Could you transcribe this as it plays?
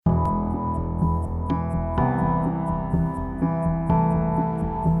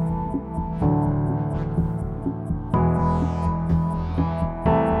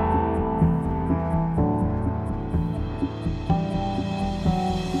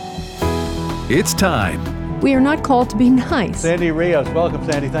It's time. We are not called to be nice. Sandy Rios, welcome,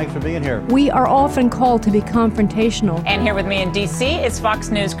 Sandy. Thanks for being here. We are often called to be confrontational. And here with me in D.C. is Fox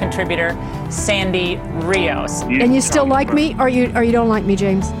News contributor Sandy Rios. And you still like me, or you don't like me,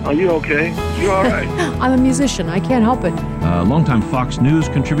 James? Are you okay? You all right? I'm a musician. I can't help it. Longtime Fox News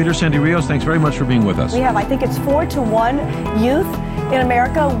contributor Sandy Rios, thanks very much for being with us. We have, I think it's 4-1 youth in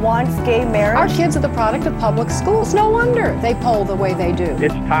America wants gay marriage. Our kids are the product of public schools. No wonder they poll the way they do.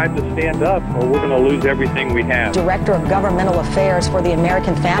 It's time to stand up or we're going to lose everything we have. Director of Governmental Affairs for the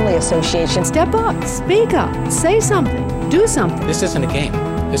American Family Association. Step up, speak up, say something, do something. This isn't a game.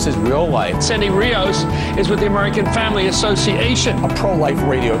 This is real life. Sandy Rios is with the American Family Association. A pro-life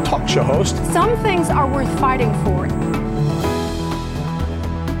radio talk show host. Some things are worth fighting for.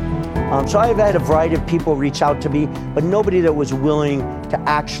 So I've had a variety of people reach out to me, but nobody that was willing to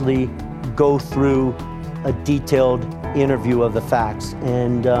actually go through a detailed interview of the facts.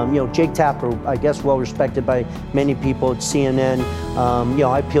 And, Jake Tapper, I guess well respected by many people at CNN,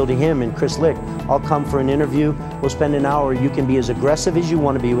 I appeal to him and Chris Licht. I'll come for an interview. We'll spend an hour. You can be as aggressive as you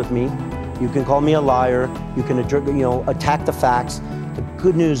want to be with me. You can call me a liar. You can, attack the facts. The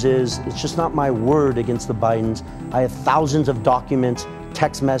good news is it's just not my word against the Bidens. I have thousands of documents,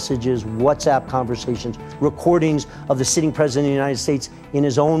 text messages, WhatsApp conversations, recordings of the sitting president of the United States in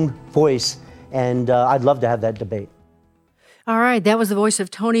his own voice. And I'd love to have that debate. All right, that was the voice of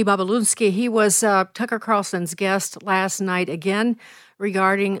Tony Bobulinski. He was Tucker Carlson's guest last night again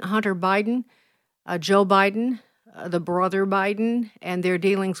regarding Hunter Biden, Joe Biden, the brother Biden, and their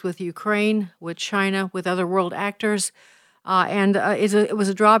dealings with Ukraine, with China, with other world actors. It was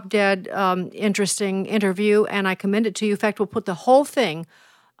a drop-dead, interesting interview, and I commend it to you. In fact, we'll put the whole thing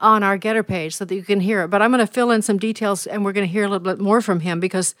on our Getter page so that you can hear it. But I'm going to fill in some details, and we're going to hear a little bit more from him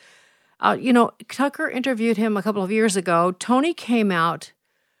because, Tucker interviewed him a couple of years ago. Tony came out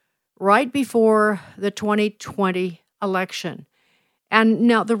right before the 2020 election. And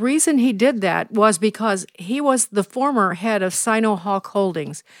now the reason he did that was because he was the former head of Sinohawk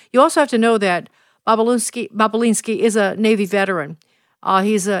Holdings. You also have to know that Bobulinski is a Navy veteran.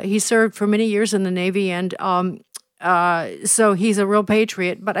 He served for many years in the Navy, and so he's a real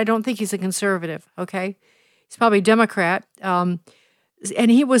patriot. But I don't think he's a conservative. Okay, he's probably a Democrat.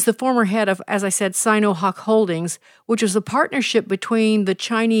 And he was the former head of, as I said, Sinohawk Holdings, which was a partnership between the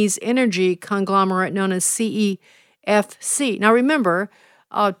Chinese energy conglomerate known as CEFC. Now, remember,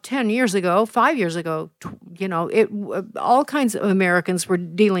 5 years ago, all kinds of Americans were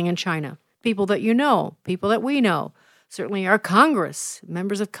dealing in China. People that you know, people that we know, certainly our Congress,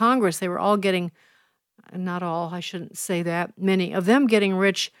 members of Congress, they were all getting, not all, I shouldn't say that, many of them getting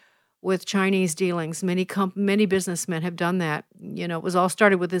rich with Chinese dealings. Many businessmen have done that. It was all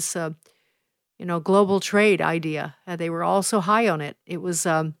started with this, global trade idea. They were all so high on it. It was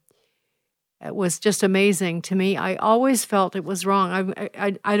just amazing to me. I always felt it was wrong.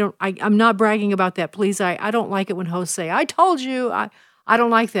 I'm not bragging about that. Please, I don't like it when hosts say, "I told you." I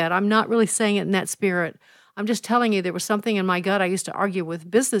don't like that. I'm not really saying it in that spirit. I'm just telling you there was something in my gut. I used to argue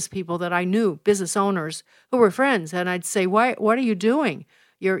with business people that I knew, business owners who were friends, and I'd say, "What are you doing?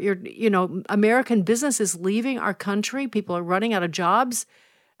 American business is leaving our country. People are running out of jobs."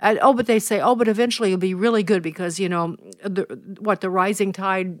 But they say, but eventually it'll be really good because, the rising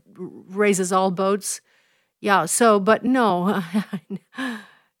tide raises all boats. Yeah, but no,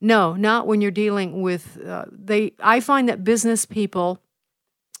 no, not when you're dealing with, I find that business people,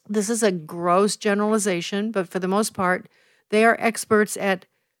 this is a gross generalization, but for the most part, they are experts at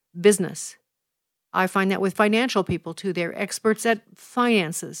business. I find that with financial people, too. They're experts at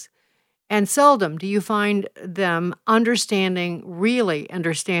finances. And seldom do you find them really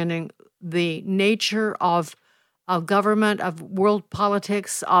understanding the nature of government, of world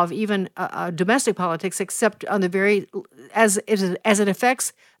politics, of even domestic politics, except on the as it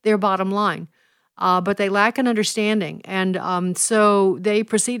affects their bottom line. But they lack an understanding. And so they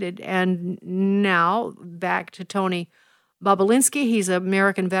proceeded. And now back to Tony Bobulinski. He's an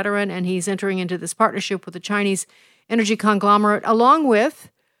American veteran, and he's entering into this partnership with the Chinese energy conglomerate, along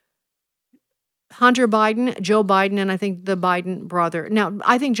with Hunter Biden, Joe Biden, and I think the Biden brother. Now,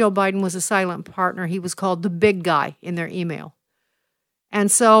 I think Joe Biden was a silent partner. He was called the big guy in their email.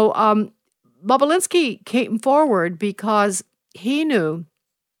 And so Bobulinski came forward because he knew,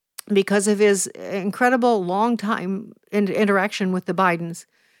 because of his incredible long time interaction with the Bidens,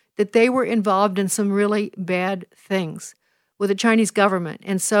 that they were involved in some really bad things with the Chinese government.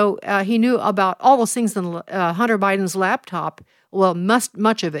 And so he knew about all those things on Hunter Biden's laptop. Well,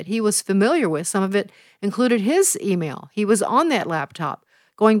 much of it he was familiar with. Some of it included his email. He was on that laptop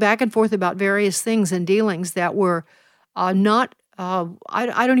going back and forth about various things and dealings that were not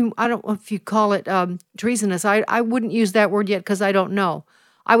I don't know if you call it treasonous. I wouldn't use that word yet because I don't know.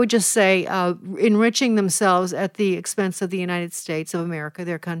 I would just say enriching themselves at the expense of the United States of America,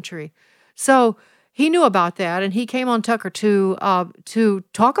 their country. So he knew about that, and he came on Tucker to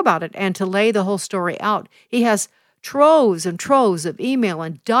talk about it and to lay the whole story out. He has troves and troves of email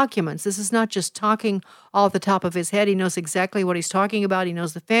and documents. This is not just talking off the top of his head. He knows exactly what he's talking about. He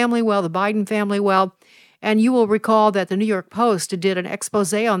knows the family well, the Biden family well. And you will recall that the New York Post did an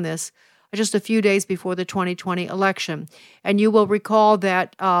expose on this just a few days before the 2020 election. And you will recall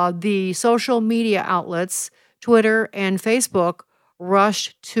that the social media outlets, Twitter and Facebook,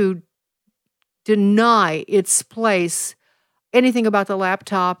 rushed to deny its place anything about the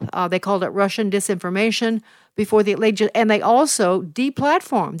laptop. They called it Russian disinformation before the election. And they also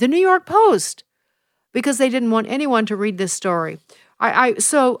deplatformed the New York Post because they didn't want anyone to read this story.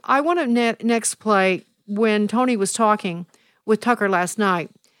 So I want to next play when Tony was talking with Tucker last night.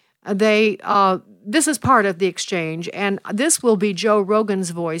 This is part of the exchange, and this will be Joe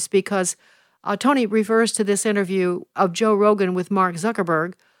Rogan's voice because Tony refers to this interview of Joe Rogan with Mark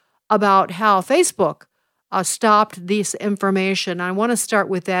Zuckerberg about how Facebook stopped this information. I want to start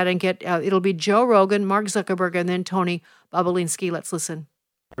with that and get, it'll be Joe Rogan, Mark Zuckerberg, and then Tony Bobulinski. Let's listen.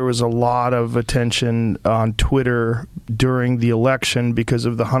 There was a lot of attention on Twitter during the election because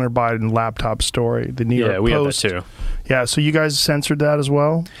of the Hunter Biden laptop story. The New York Post. Yeah, we have that too. Yeah, so you guys censored that as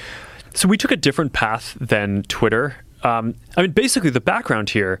well? So we took a different path than Twitter. Basically, the background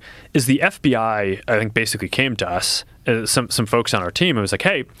here is the FBI, I think, basically came to us, some folks on our team, and was like,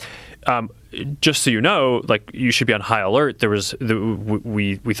 hey, just so you know, like, you should be on high alert. There was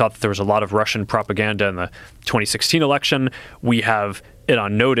we thought that there was a lot of Russian propaganda in the 2016 election. We have it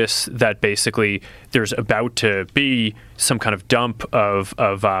on notice that basically there's about to be some kind of dump of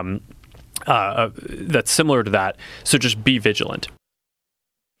that's similar to that. So just be vigilant.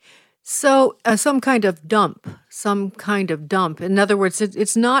 So some kind of dump. In other words,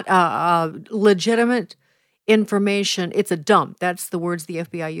 it's not legitimate information. It's a dump. That's the words the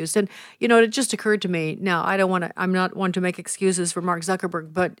FBI used. And, it just occurred to me. Now, I'm not one to make excuses for Mark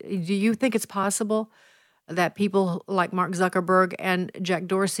Zuckerberg, but do you think it's possible that people like Mark Zuckerberg and Jack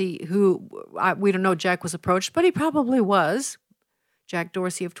Dorsey, who we don't know, Jack was approached, but he probably was, Jack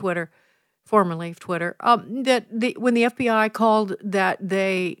Dorsey of Twitter, formerly of Twitter, when the FBI called, that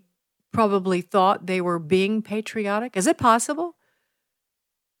they probably thought they were being patriotic? Is it possible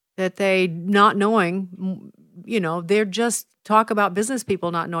that they, not knowing, they're just talk about business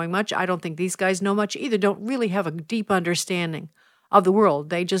people not knowing much? I don't think these guys know much either, don't really have a deep understanding of the world.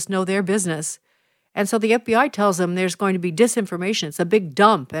 They just know their business. And so the FBI tells them there's going to be disinformation. It's a big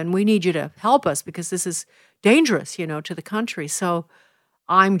dump, and we need you to help us because this is dangerous, to the country. So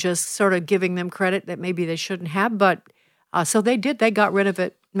I'm just sort of giving them credit that maybe they shouldn't have. But so they did. They got rid of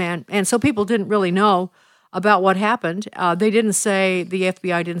it, man. And so people didn't really know about what happened. The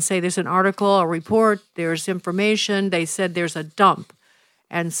FBI didn't say there's an article, a report, there's information. They said there's a dump.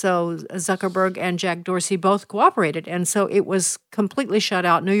 And so Zuckerberg and Jack Dorsey both cooperated. And so it was completely shut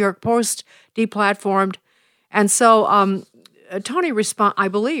out. New York Post deplatformed. And so Tony I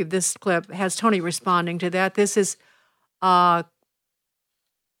believe this clip has Tony responding to that. This is clip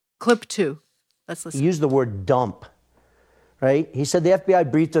 2. Let's listen. He used the word dump, right? He said the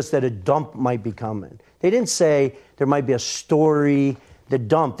FBI briefed us that a dump might be coming. They didn't say there might be a story, the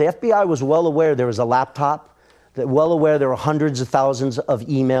dump. The FBI was well aware there was a laptop. They're well aware there were hundreds of thousands of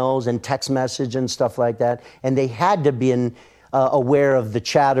emails and text message and stuff like that. And they had to be aware of the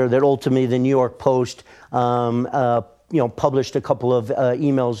chatter that ultimately the New York Post published a couple of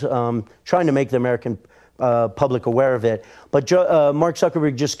emails trying to make the American public aware of it. But Mark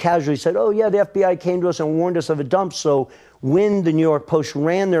Zuckerberg just casually said, oh, yeah, the FBI came to us and warned us of a dump. So when the New York Post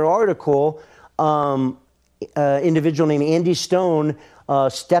ran their article, individual named Andy Stone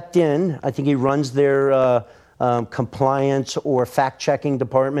stepped in. I think he runs their compliance or fact-checking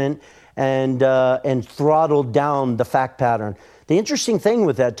department, and throttled down the fact pattern. The interesting thing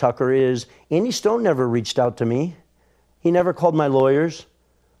with that, Tucker, is Andy Stone never reached out to me. He never called my lawyers.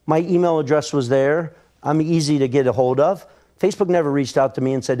 My email address was there. I'm easy to get a hold of. Facebook never reached out to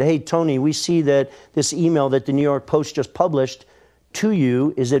me and said, hey, Tony, we see that this email that the New York Post just published to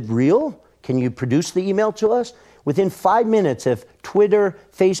you, is it real? Can you produce the email to us? Within 5 minutes, if Twitter,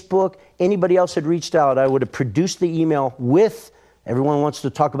 Facebook, anybody else had reached out, I would have produced the email with, everyone wants to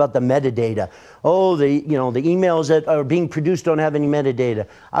talk about the metadata. Oh, the emails that are being produced don't have any metadata.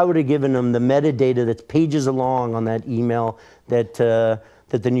 I would have given them the metadata that's pages long on that email that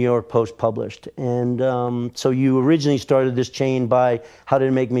the New York Post published. And so you originally started this chain by, how did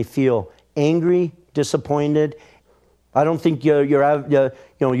it make me feel? Angry, disappointed. I don't think your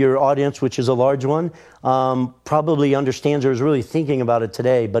audience, which is a large one, probably understands or is really thinking about it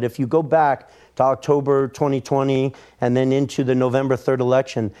today. But if you go back to October 2020 and then into the November 3rd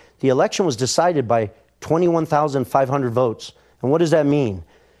election, the election was decided by 21,500 votes. And what does that mean?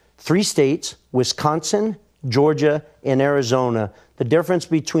 3 states, Wisconsin, Georgia, and Arizona. The difference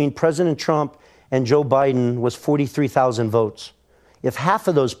between President Trump and Joe Biden was 43,000 votes. If half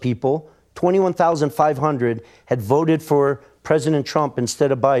of those people, 21,500, had voted for President Trump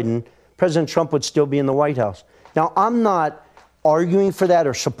instead of Biden, President Trump would still be in the White House. Now, I'm not arguing for that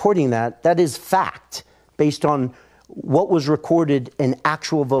or supporting that. That is fact based on what was recorded in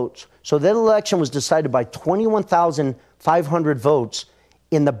actual votes. So that election was decided by 21,500 votes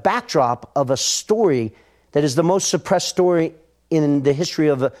in the backdrop of a story that is the most suppressed story in the history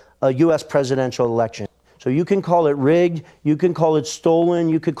of a U.S. presidential election. So you can call it rigged, you can call it stolen,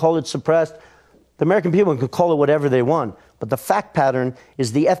 you could call it suppressed. The American people can call it whatever they want. But the fact pattern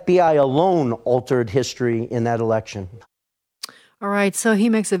is the FBI alone altered history in that election. All right, so he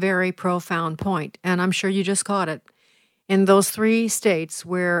makes a very profound point, and I'm sure you just caught it. In those 3 states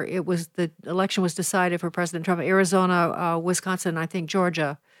where the election was decided for President Trump, Arizona, Wisconsin, I think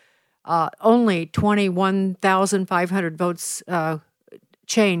Georgia, only 21,500 votes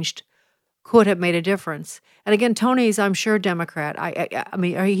changed could have made a difference. And again, Tony's, I'm sure, Democrat. I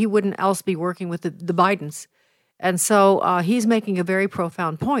mean, he wouldn't else be working with the Bidens. And so he's making a very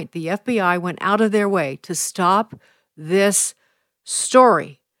profound point. The FBI went out of their way to stop this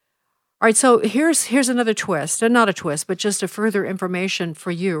story. All right, so here's another twist, and not a twist, but just a further information for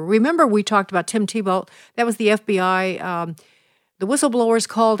you. Remember we talked about Tim Tebow? That was the FBI. The whistleblowers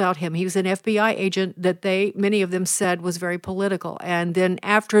called out him. He was an FBI agent that many of them said was very political. And then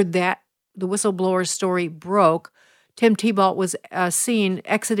after that, the whistleblower story broke, Tim Tebow was seen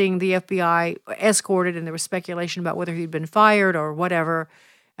exiting the FBI, escorted, and there was speculation about whether he'd been fired or whatever.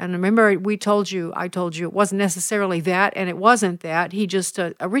 And remember, I told you it wasn't necessarily that, and it wasn't that. He just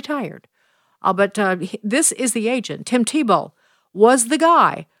retired. But this is the agent. Tim Tebow was the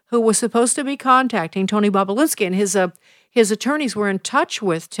guy who was supposed to be contacting Tony Bobulinski, and his attorneys were in touch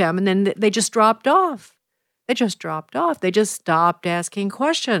with Tim, and then they just dropped off. They just stopped asking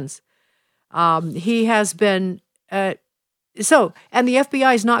questions. He has been... and the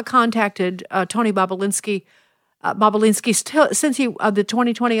FBI has not contacted Tony Bobulinski since the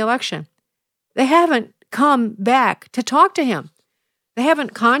 2020 election. They haven't come back to talk to him. They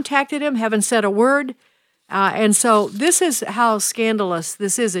haven't contacted him, haven't said a word. And so this is how scandalous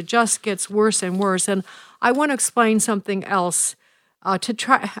this is. It just gets worse and worse. And I want to explain something else to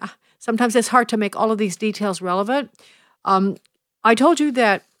try. Sometimes it's hard to make all of these details relevant. I told you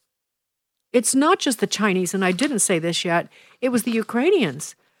that it's not just the Chinese, and I didn't say this yet. It was the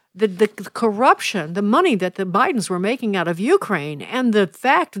Ukrainians. The corruption, the money that the Bidens were making out of Ukraine, and the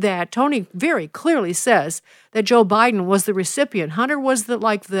fact that Tony very clearly says that Joe Biden was the recipient. Hunter was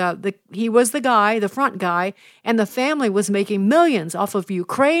he was the guy, the front guy, and the family was making millions off of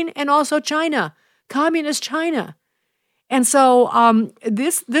Ukraine and also China, communist China. And so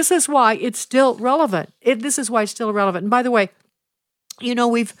this is why it's still relevant. This is why it's still relevant. And by the way,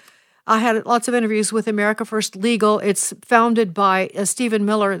 I had lots of interviews with America First Legal. It's founded by Stephen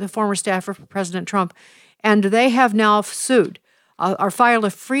Miller, the former staffer for President Trump, and they have now sued or filed a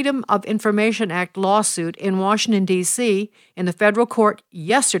Freedom of Information Act lawsuit in Washington, D.C. in the federal court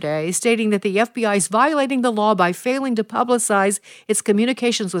yesterday, stating that the FBI is violating the law by failing to publicize its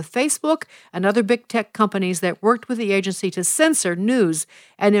communications with Facebook and other big tech companies that worked with the agency to censor news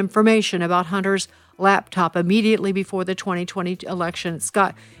and information about Hunter's laptop immediately before the 2020 election.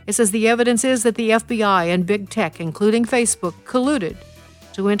 Scott, it says the evidence is that the FBI and big tech, including Facebook, colluded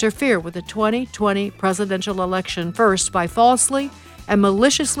to interfere with the 2020 presidential election, first by falsely and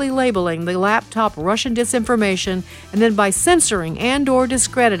maliciously labeling the laptop Russian disinformation, and then by censoring and or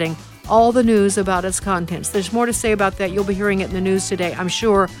discrediting all the news about its contents. There's more to say about that. You'll be hearing it in the news today, I'm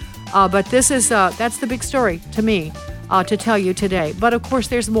sure. But this is that's the big story to me to tell you today. But of course,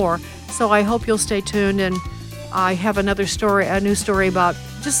 there's more. So I hope you'll stay tuned, and I have a new story about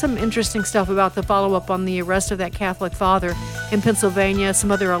just some interesting stuff about the follow-up on the arrest of that Catholic father in Pennsylvania,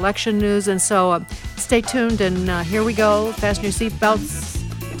 some other election news, and so stay tuned, and here we go. Fasten your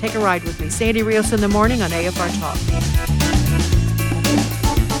seatbelts. Take a ride with me. Sandy Rios in the morning on AFR Talk.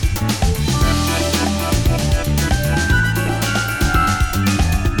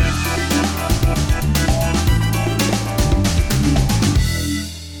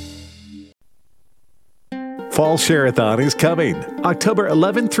 Fall Share-a-thon is coming October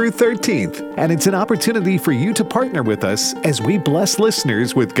 11th through 13th, and it's an opportunity for you to partner with us as we bless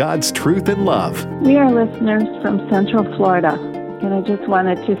listeners with God's truth and love. We are listeners from Central Florida, and I just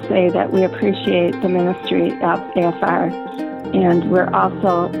wanted to say that we appreciate the ministry of AFR, and we're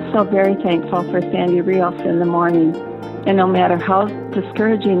also so very thankful for Sandy Rios in the morning. And no matter how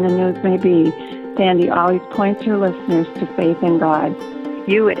discouraging the news may be, Sandy always points her listeners to faith in God.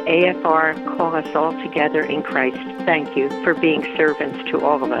 You at AFR call us all together in Christ. Thank you for being servants to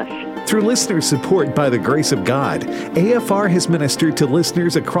all of us. Through listener support by the grace of God, AFR has ministered to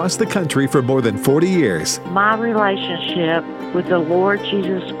listeners across the country for more than 40 years. My relationship with the Lord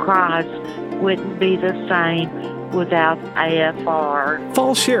Jesus Christ wouldn't be the same without AFR.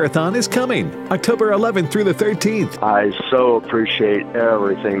 Fall Share-a-thon is coming October 11th through the 13th. I so appreciate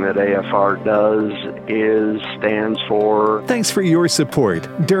everything that AFR does, stands for. Thanks for your support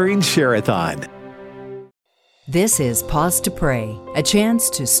during Share-a-thon. This is Pause to Pray, a chance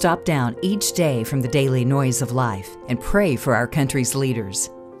to stop down each day from the daily noise of life and pray for our country's leaders.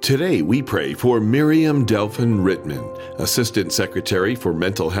 Today, we pray for Miriam Delphin Rittman, Assistant Secretary for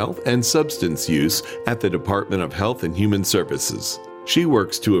Mental Health and Substance Use at the Department of Health and Human Services. She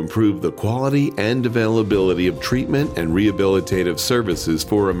works to improve the quality and availability of treatment and rehabilitative services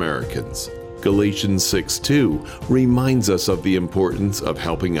for Americans. Galatians 6:2 reminds us of the importance of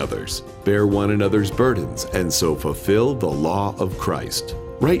helping others, bear one another's burdens, and so fulfill the law of Christ.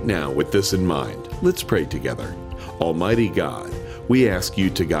 Right now, with this in mind, let's pray together. Almighty God, we ask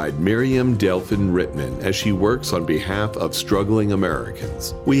you to guide Miriam Delphin Rittman as she works on behalf of struggling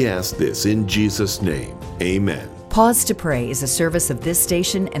Americans. We ask this in Jesus' name. Amen. Pause to Pray is a service of this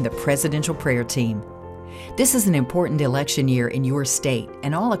station and the Presidential Prayer Team. This is an important election year in your state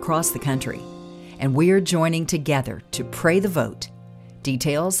and all across the country, and we're joining together to pray the vote.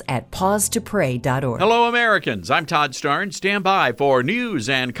 Details at pausetopray.org. Hello, Americans. I'm Todd Starnes. Stand by for news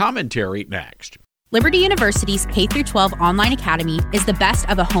and commentary next. Liberty University's K-12 online academy is the best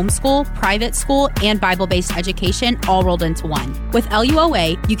of a homeschool, private school, and Bible-based education all rolled into one. With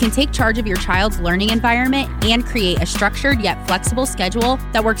LUOA, you can take charge of your child's learning environment and create a structured yet flexible schedule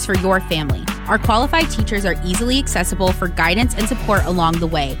that works for your family. Our qualified teachers are easily accessible for guidance and support along the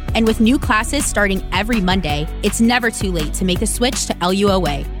way. And with new classes starting every Monday, it's never too late to make a switch to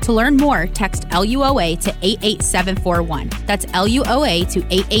LUOA. To learn more, text LUOA to 88741. That's LUOA to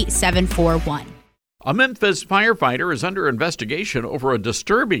 88741. A Memphis firefighter is under investigation over a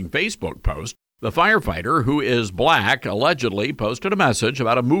disturbing Facebook post. The firefighter, who is black, allegedly posted a message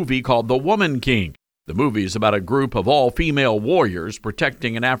about a movie called The Woman King. The movie is about a group of all-female warriors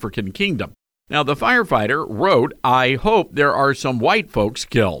protecting an African kingdom. Now, the firefighter wrote, "I hope there are some white folks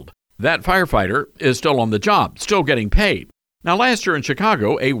killed." That firefighter is still on the job, still getting paid. Now, last year in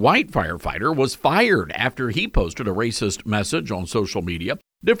Chicago, a white firefighter was fired after he posted a racist message on social media.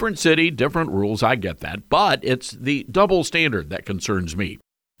 Different city, different rules, I get that, but it's the double standard that concerns me.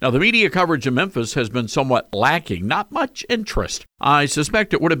 Now, the media coverage in Memphis has been somewhat lacking, not much interest. I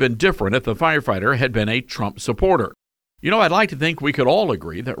suspect it would have been different if the firefighter had been a Trump supporter. You know, I'd like to think we could all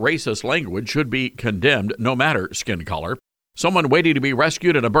agree that racist language should be condemned no matter skin color. Someone waiting to be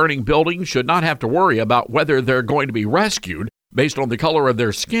rescued in a burning building should not have to worry about whether they're going to be rescued based on the color of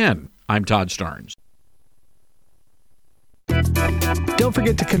their skin. I'm Todd Starnes. Don't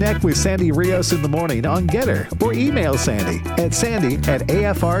forget to connect with Sandy Rios in the morning on Getter or email Sandy at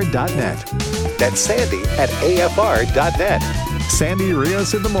sandy@afr.net. That's sandy@afr.net. Sandy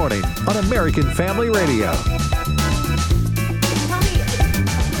Rios in the morning on American Family Radio.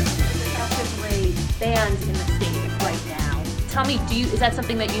 Bans in the state right now. Tell me, is that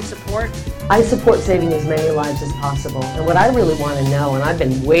something that you support? I support saving as many lives as possible. And what I really want to know, and I've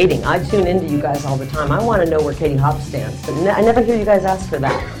been waiting, I tune into you guys all the time, I want to know where Katie Hobbs stands. But I never hear you guys ask for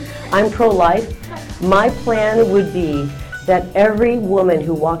that. I'm pro-life. My plan would be that every woman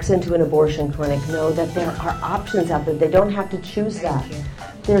who walks into an abortion clinic know that there are options out there. They don't have to choose that.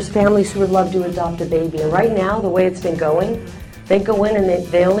 There's families who would love to adopt a baby. And right now, the way it's been going, they go in and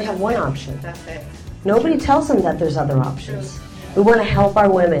they only have one option. That's it. Nobody tells them that there's other options. We want to help our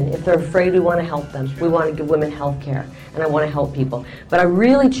women. If they're afraid, we want to help them. We want to give women health care, and I want to help people. But I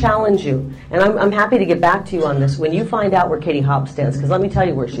really challenge you, and I'm happy to get back to you on this, when you find out where Katie Hobbs stands, because let me tell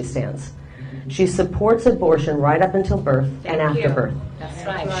you where she stands. She supports abortion right up until birth and after birth. That's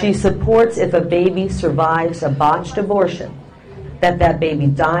right. She supports if a baby survives a botched abortion, that baby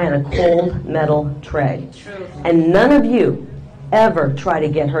die on a cold metal tray. And none of you ever try to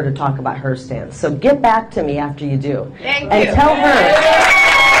get her to talk about her stance. So get back to me after you do. And tell her.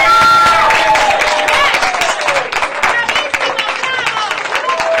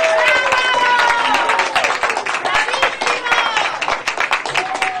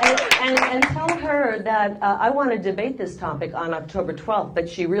 that I want to debate this topic on October 12th, but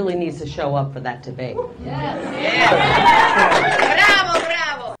she really needs to show up for that debate.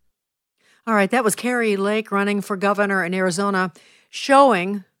 All right, that was Kari Lake running for governor in Arizona,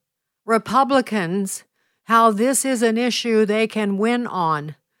 showing Republicans how this is an issue they can win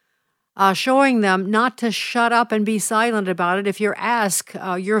on, showing them not to shut up and be silent about it. If you're asked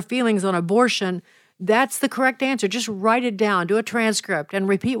your feelings on abortion, that's the correct answer. Just write it down, do a transcript, and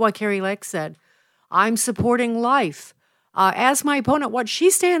repeat what Kari Lake said. I'm supporting life. Ask my opponent what she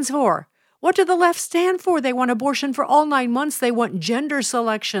stands for. What do the left stand for? They want abortion for all 9 months. They want gender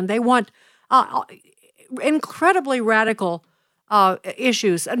selection. They want incredibly radical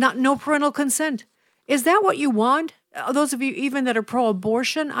issues. No parental consent. Is that what you want? Those of you even that are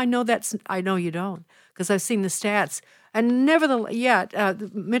pro-abortion, I know you don't, because I've seen the stats. And nevertheless,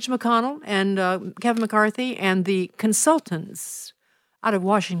 Mitch McConnell and Kevin McCarthy and the consultants out of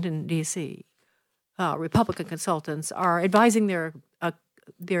Washington, D.C., Republican consultants, are advising their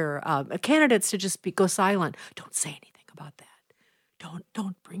candidates to just go silent. Don't say anything about that.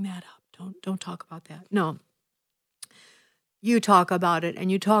 Don't bring that up. Don't talk about that. No. You talk about it,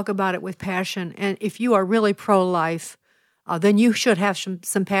 and you talk about it with passion. And if you are really pro-life, then you should have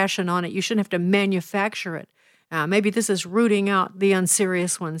some passion on it. You shouldn't have to manufacture it. Maybe this is rooting out the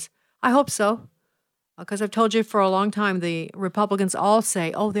unserious ones. I hope so, because I've told you for a long time, the Republicans all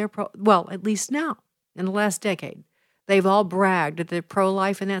say, they're pro. Well, at least now, in the last decade, they've all bragged that they're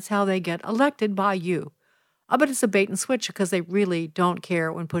pro-life, and that's how they get elected by you. But it's a bait and switch, because they really don't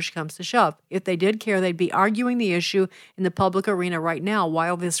care when push comes to shove. If they did care, they'd be arguing the issue in the public arena right now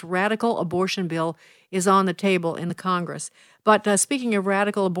while this radical abortion bill is on the table in the Congress. But speaking of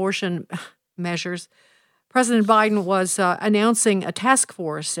radical abortion measures, President Biden was announcing a task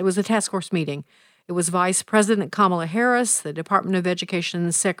force. It was a task force meeting. It was Vice President Kamala Harris, the Department of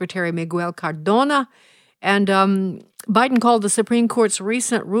Education Secretary Miguel Cardona, and Biden called the Supreme Court's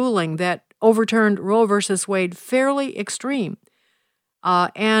recent ruling that overturned Roe versus Wade fairly extreme.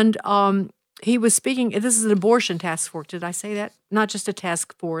 He was speaking, this is an abortion task force. Did I say that? Not just a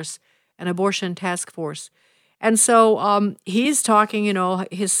task force, an abortion task force. And so he's talking,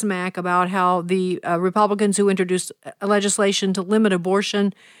 his smack about how the Republicans who introduced legislation to limit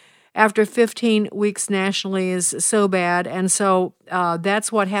abortion after 15 weeks nationally is so bad. And so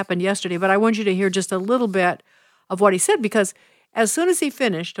that's what happened yesterday. But I want you to hear just a little bit of what he said, because as soon as he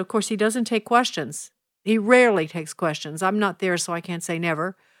finished, of course, he doesn't take questions. He rarely takes questions. I'm not there, so I can't say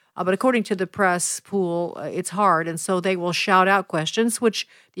never. But according to the press pool, it's hard. And so they will shout out questions, which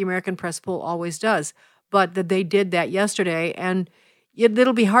the American press pool always does. But that they did that yesterday. And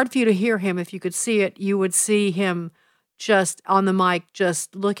it'll be hard for you to hear him. If you could see it, you would see him just on the mic,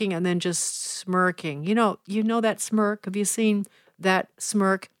 just looking and then just smirking. You know that smirk? Have you seen that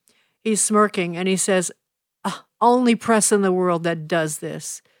smirk? He's smirking and he says, only press in the world that does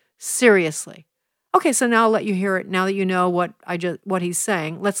this. Seriously. Okay, so now I'll let you hear it. Now that you know what he's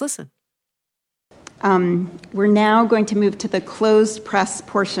saying, let's listen. We're now going to move to the closed press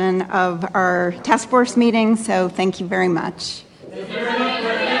portion of our task force meeting, so thank you very much.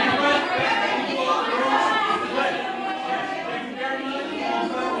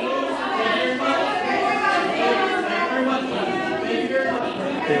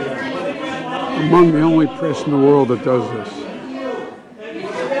 Among the only press in the world that does this.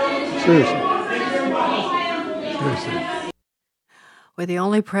 Seriously. We're the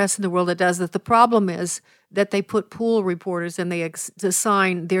only press in the world that does that. The problem is that they put pool reporters and they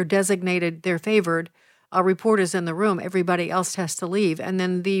assign their favored reporters in the room. Everybody else has to leave. And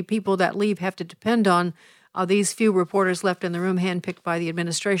then the people that leave have to depend on these few reporters left in the room, handpicked by the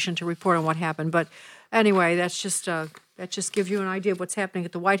administration to report on what happened. But anyway, that just gives you an idea of what's happening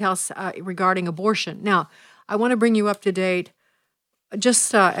at the White House regarding abortion. Now, I want to bring you up to date.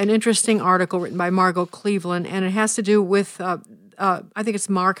 Just an interesting article written by Margot Cleveland, and it has to do with, I think it's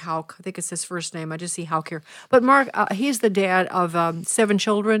Mark Houck. I think it's his first name. I just see Houck here. But Mark, he's the dad of 7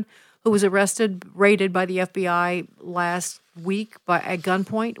 children who was raided by the FBI last week at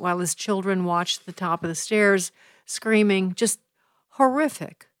gunpoint while his children watched the top of the stairs screaming, just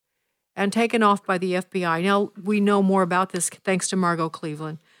horrific, and taken off by the FBI. Now, we know more about this thanks to Margot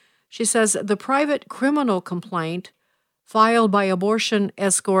Cleveland. She says, the private criminal complaint filed by abortion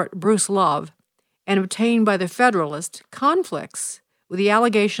escort Bruce Love and obtained by the Federalist conflicts with the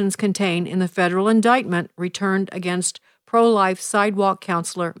allegations contained in the federal indictment returned against pro-life sidewalk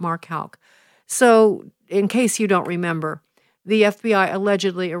counselor Mark Houck. So, in case you don't remember, the FBI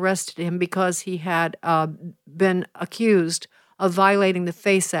allegedly arrested him because he had been accused of violating the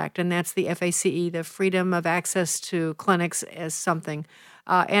FACE Act, and that's the FACE, the Freedom of Access to Clinics as something.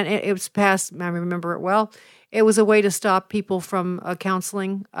 And it was passed, I remember it well. It was a way to stop people from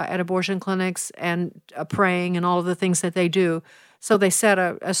counseling at abortion clinics and praying and all of the things that they do. So they set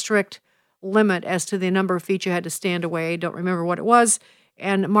a strict limit as to the number of feet you had to stand away. Don't remember what it was.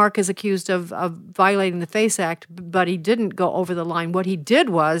 And Mark is accused of violating the FACE Act, but he didn't go over the line. What he did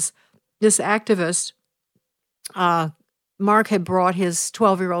was, this activist, Mark had brought his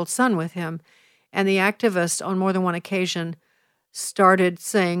 12-year-old son with him, and the activist on more than one occasion started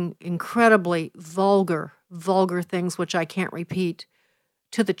saying incredibly vulgar things, which I can't repeat,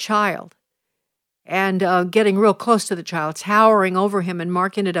 to the child, and getting real close to the child, towering over him, and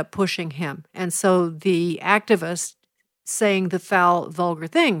Mark ended up pushing him. And so the activist, saying the foul, vulgar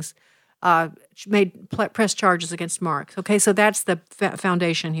things, made press charges against Mark. Okay, so that's the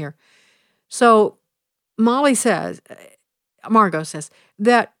foundation here. So Margot says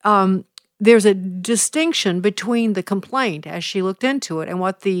that there's a distinction between the complaint, as she looked into it, and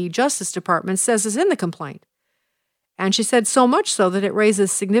what the Justice Department says is in the complaint. And she said so much so that it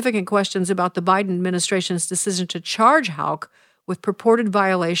raises significant questions about the Biden administration's decision to charge Houck with purported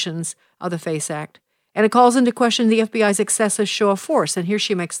violations of the FACE Act. And it calls into question the FBI's excessive show of force. And here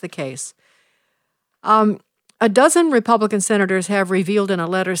she makes the case. A dozen Republican senators have revealed in a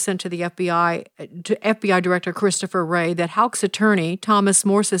letter sent to the FBI, to FBI Director Christopher Wray, that Houck's attorney, Thomas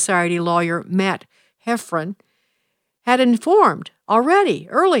More Society lawyer Matt Heffron, had informed already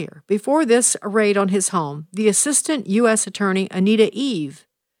earlier, before this raid on his home, the Assistant U.S. Attorney Anita Eve,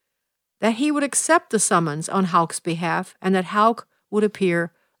 that he would accept the summons on Houck's behalf and that Houck would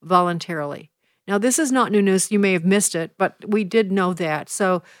appear voluntarily. Now, this is not new news. You may have missed it, but we did know that.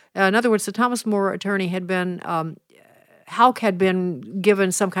 So, in other words, the Thomas More attorney had been, Houck had been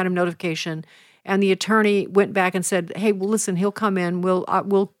given some kind of notification, and the attorney went back and said, "Hey, well, listen, he'll come in.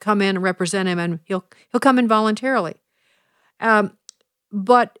 We'll come in and represent him, and he'll come in voluntarily."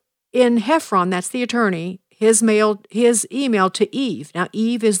 But in Heffron, that's the attorney, his email to Eve. Now,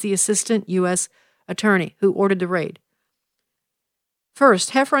 Eve is the Assistant U.S. Attorney who ordered the raid.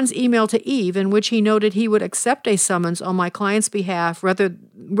 First, Heffron's email to Eve, in which he noted he would accept a summons on my client's behalf, rather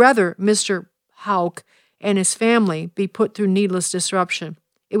Mr. Houck and his family be put through needless disruption.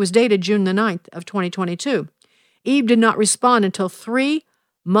 It was dated June the 9th of 2022. Eve did not respond until 3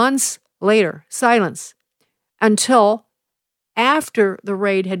 months later, silence, until after the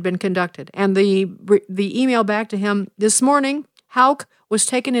raid had been conducted. And the email back to him this morning, Houck was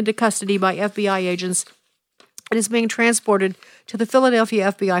taken into custody by FBI agents and is being transported to the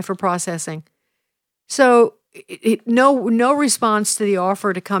Philadelphia FBI for processing. So no response to the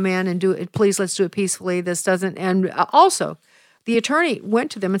offer to come in and do it. Please, let's do it peacefully. This doesn't. And also, the attorney went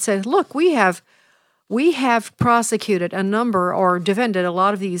to them and said, "Look, we have prosecuted a number or defended a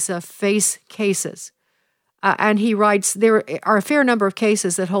lot of these FACE cases." And he writes, there are a fair number of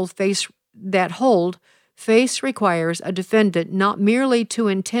cases that hold FACE requires a defendant not merely to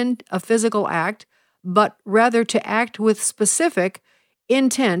intend a physical act, but rather to act with specific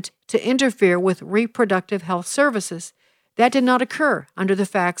intent to interfere with reproductive health services. That did not occur under the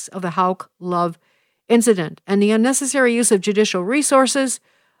facts of the Houck Love incident. And the unnecessary use of judicial resources,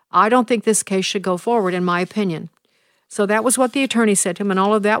 I don't think this case should go forward, in my opinion. So that was what the attorney said to him, and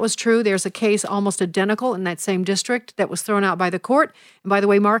all of that was true. There's a case almost identical in that same district that was thrown out by the court. And by the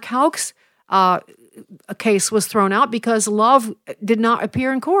way, Mark Houck's a case was thrown out because Love did not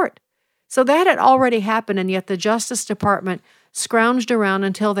appear in court. So that had already happened, and yet the Justice Department scrounged around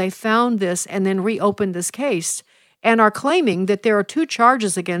until they found this and then reopened this case and are claiming that there are 2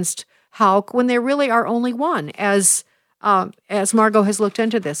 charges against Houck when there really are only one, as Margot has looked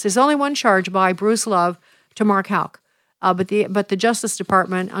into this. There's only one charge by Bruce Love to Mark Houck, but the Justice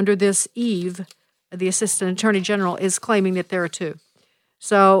Department, under this Eve, the Assistant Attorney General, is claiming that there are 2.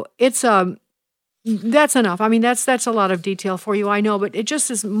 So it's that's enough. I mean, that's a lot of detail for you, I know, but it just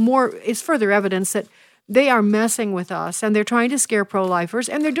is more. It's further evidence that they are messing with us, and they're trying to scare pro-lifers,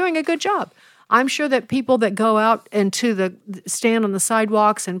 and they're doing a good job. I'm sure that people that go out into stand on the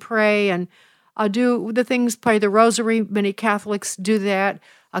sidewalks and pray and do the things, pray the rosary, many Catholics do that,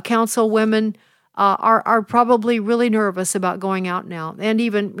 counsel women, are probably really nervous about going out now. And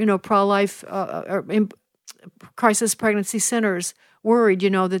even, pro-life crisis pregnancy centers worried,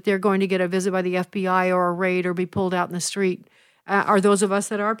 that they're going to get a visit by the FBI or a raid or be pulled out in the street. Are those of us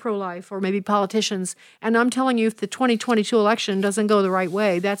that are pro-life, or maybe politicians. And I'm telling you, if the 2022 election doesn't go the right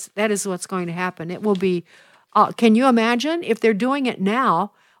way, that is what's going to happen. It will be, can you imagine if they're doing it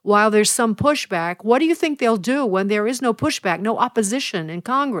now while there's some pushback? What do you think they'll do when there is no pushback, no opposition in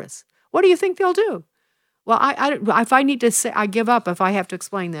Congress? What do you think they'll do? Well, if I need to say, I give up if I have to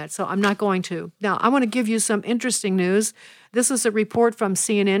explain that, so I'm not going to. Now, I want to give you some interesting news. This is a report from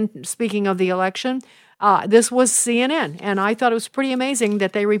CNN, speaking of the election. This was CNN, and I thought it was pretty amazing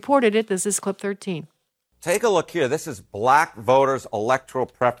that they reported it. This is clip 13. Take a look here. This is black voters' electoral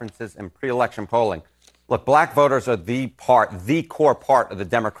preferences in pre-election polling. Look, black voters are the core part of the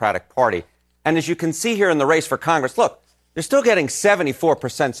Democratic Party. And as you can see here in the race for Congress, look, they're still getting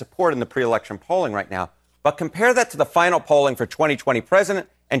 74% support in the pre-election polling right now. But compare that to the final polling for 2020 president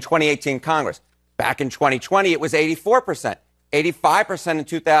and 2018 Congress. Back in 2020, it was 84%, 85% in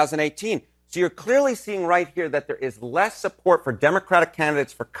 2018. So you're clearly seeing right here that there is less support for Democratic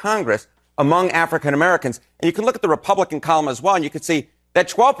candidates for Congress among African Americans. And you can look at the Republican column as well, and you can see that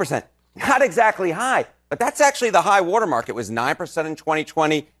 12%, not exactly high, but that's actually the high watermark. It was 9% in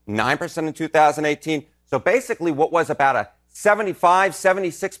 2020, 9% in 2018. So basically what was about a 75,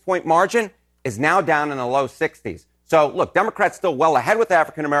 76-point margin is now down in the low 60s. So, look, Democrats still well ahead with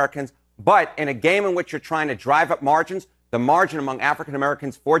African Americans, but in a game in which you're trying to drive up margins, the margin among African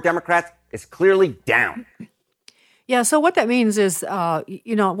Americans for Democrats is clearly down. Yeah, so what that means is,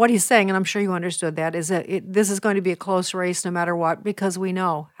 what he's saying, and I'm sure you understood that, is that this is going to be a close race no matter what, because we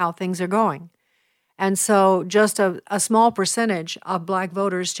know how things are going. And so just a small percentage of black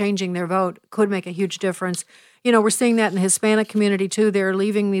voters changing their vote could make a huge difference. We're seeing that in the Hispanic community, too. They're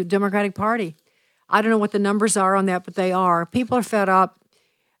leaving the Democratic Party. I don't know what the numbers are on that, but they are. People are fed up.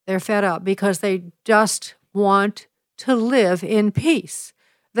 They're fed up because they just want to live in peace.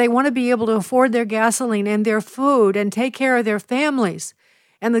 They want to be able to afford their gasoline and their food and take care of their families.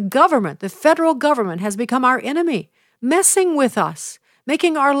 And the government, the federal government, has become our enemy, messing with us,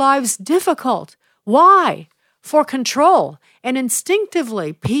 making our lives difficult. Why? For control. And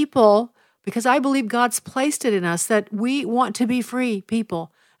instinctively, people, because I believe God's placed it in us that we want to be free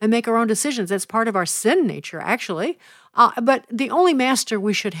people and make our own decisions. That's part of our sin nature, actually. But the only master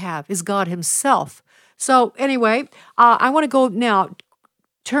we should have is God himself. So anyway, I want to go now.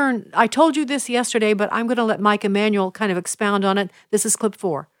 I told you this yesterday, but I'm going to let Mike Emanuel kind of expound on it. This is clip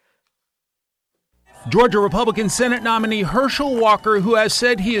 4. Georgia Republican Senate nominee Herschel Walker, who has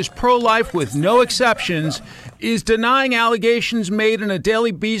said he is pro-life with no exceptions, is denying allegations made in a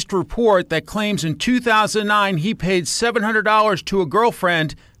Daily Beast report that claims in 2009 he paid $700 to a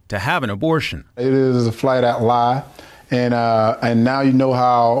girlfriend to have an abortion. It is a flat-out lie. And now you know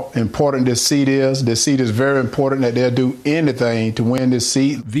how important this seat is. This seat is very important, that they'll do anything to win this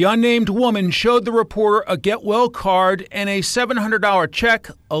seat. The unnamed woman showed the reporter a get well card and a $700 check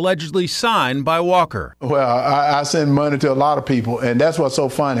allegedly signed by Walker. Well, I send money to a lot of people, and that's what's so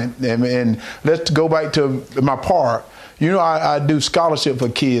funny. And let's go back to my part. I do scholarship for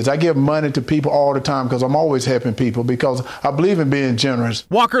kids. I give money to people all the time because I'm always helping people because I believe in being generous.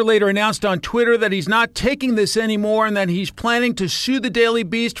 Walker later announced on Twitter that he's not taking this anymore and that he's planning to sue the Daily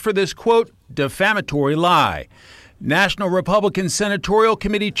Beast for this, quote, defamatory lie. National Republican Senatorial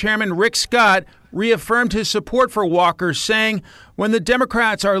Committee Chairman Rick Scott reaffirmed his support for Walker, saying, when the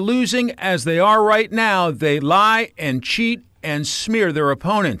Democrats are losing, as they are right now, they lie and cheat and smear their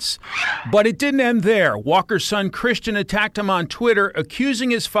opponents. But it didn't end there. Walker's son Christian attacked him on Twitter, accusing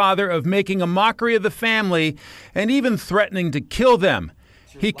his father of making a mockery of the family and even threatening to kill them.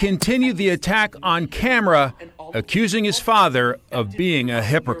 He continued the attack on camera, accusing his father of being a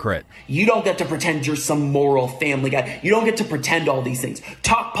hypocrite. You don't get to pretend you're some moral family guy. You don't get to pretend all these things.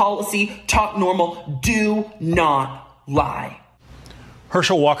 Talk policy, talk normal, do not lie.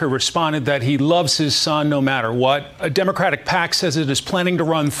 Herschel Walker responded that he loves his son no matter what. A Democratic PAC says it is planning to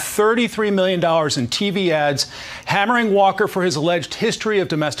run $33 million in TV ads, hammering Walker for his alleged history of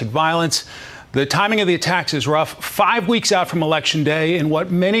domestic violence. The timing of the attacks is rough, 5 weeks out from Election Day in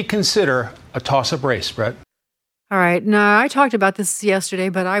what many consider a toss-up race, Brett. All right. Now, I talked about this yesterday,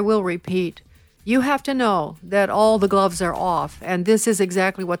 but I will repeat. You have to know that all the gloves are off, and this is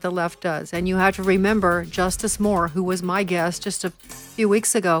exactly what the left does. And you have to remember Justice Moore, who was my guest just a few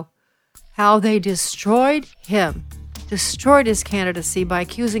weeks ago, how they destroyed him, destroyed his candidacy by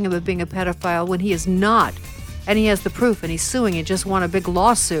accusing him of being a pedophile when he is not. And he has the proof, and he's suing. He just won a big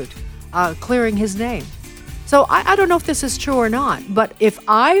lawsuit clearing his name. So I don't know if this is true or not, but if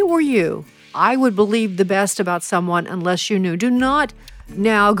I were you, I would believe the best about someone unless you knew. Do not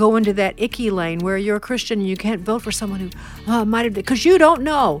now go into that icky lane where you're a Christian and you can't vote for someone who might have, because you don't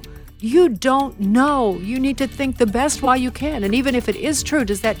know. You don't know. You need to think the best while you can. And even if it is true,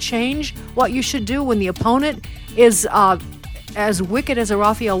 does that change what you should do when the opponent is as wicked as a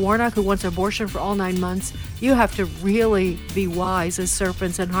Raphael Warnock who wants abortion for all 9 months, you have to really be wise as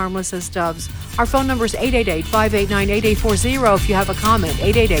serpents and harmless as doves. Our phone number is 888-589-8840 if you have a comment.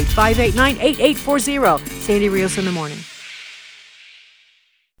 888-589-8840. Sandy Rios in the morning.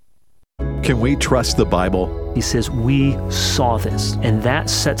 Can we trust the Bible? He says, we saw this, and that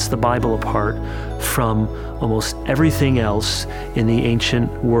sets the Bible apart from almost everything else in the ancient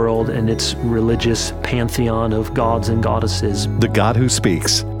world and its religious pantheon of gods and goddesses. The God Who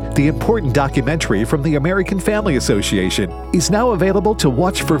Speaks, the important documentary from the American Family Association, is now available to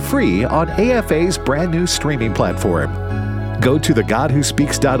watch for free on AFA's brand new streaming platform. Go to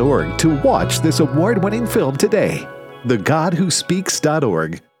thegodwhospeaks.org to watch this award-winning film today.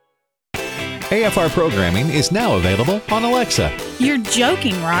 thegodwhospeaks.org. AFR programming is now available on Alexa. You're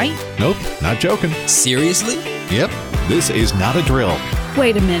joking, right? Nope, not joking. Seriously? Yep, this is not a drill.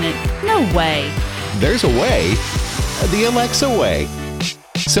 Wait a minute. No way. There's a way, the Alexa way.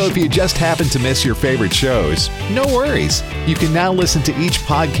 So if you just happen to miss your favorite shows, no worries. You can now listen to each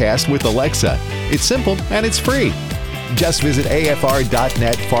podcast with Alexa. It's simple and it's free. Just visit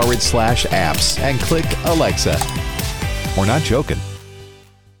afr.net/apps and click Alexa. We're not joking.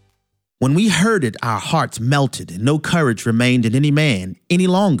 When we heard it, our hearts melted, and no courage remained in any man any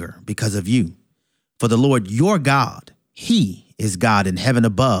longer because of you. For the Lord your God, He is God in heaven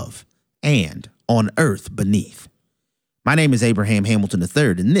above and on earth beneath. My name is Abraham Hamilton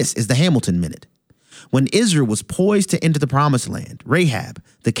III, and this is the Hamilton Minute. When Israel was poised to enter the Promised Land, Rahab,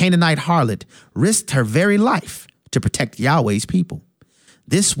 the Canaanite harlot, risked her very life to protect Yahweh's people.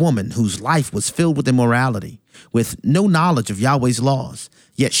 This woman, whose life was filled with immorality, with no knowledge of Yahweh's laws,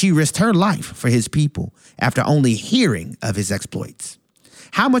 yet she risked her life for his people after only hearing of his exploits.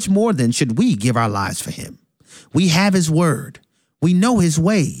 How much more then should we give our lives for him? We have his word. We know his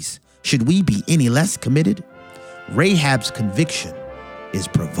ways. Should we be any less committed? Rahab's conviction is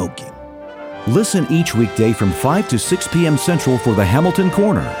provoking. Listen each weekday from 5 to 6 p.m. Central for the Hamilton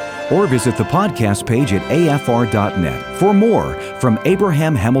Corner, or visit the podcast page at afr.net for more from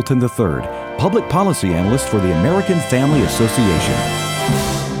Abraham Hamilton III, Public Policy Analyst for the American Family Association.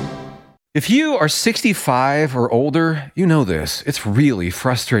 If you are 65 or older, you know this. It's really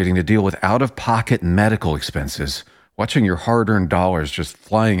frustrating to deal with out-of-pocket medical expenses, watching your hard-earned dollars just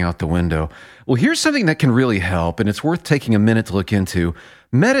flying out the window. Well, here's something that can really help, and it's worth taking a minute to look into.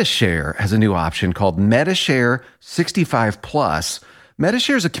 Medi-Share has a new option called Medi-Share 65 Plus.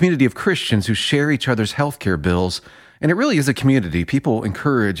 Medi-Share is a community of Christians who share each other's healthcare bills, and it really is a community. People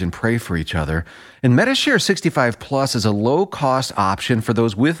encourage and pray for each other. And Medi-Share 65 Plus is a low-cost option for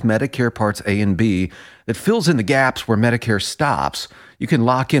those with Medicare Parts A and B that fills in the gaps where Medicare stops. You can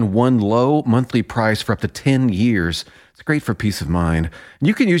lock in one low monthly price for up to 10 years. It's great for peace of mind. And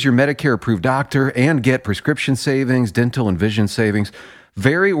you can use your Medicare-approved doctor and get prescription savings, dental and vision savings.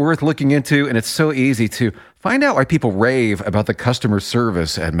 Very worth looking into, and it's so easy to find out why people rave about the customer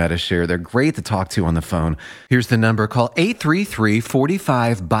service at Medi-Share. They're great to talk to on the phone. Here's the number. Call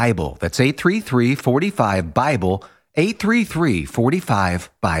 833-45-BIBLE. That's 833-45-BIBLE,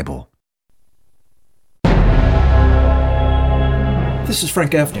 833-45-BIBLE. This is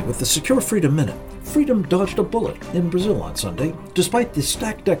Frank Gaffney with the Secure Freedom Minute. Freedom dodged a bullet in Brazil on Sunday, despite the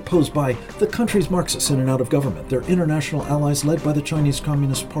stacked deck posed by the country's Marxists in and out of government, their international allies led by the Chinese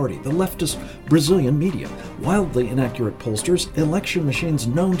Communist Party, the leftist Brazilian media, wildly inaccurate pollsters, election machines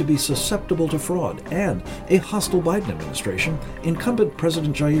known to be susceptible to fraud, and a hostile Biden administration. Incumbent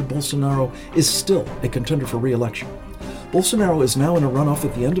President Jair Bolsonaro is still a contender for re-election. Bolsonaro is now in a runoff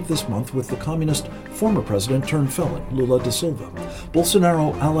at the end of this month with the communist former president turned felon, Lula da Silva.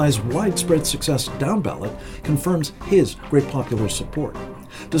 Bolsonaro allies' widespread success down ballot confirms his great popular support.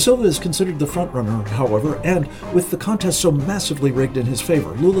 Da Silva is considered the frontrunner, however, and with the contest so massively rigged in his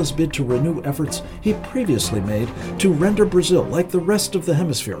favor, Lula's bid to renew efforts he previously made to render Brazil, like the rest of the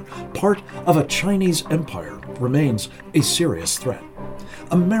hemisphere, part of a Chinese empire remains a serious threat.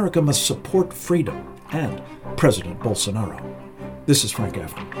 America must support freedom and President Bolsonaro. This is Frank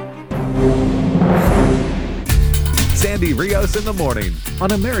Gaffney. Sandy Rios in the morning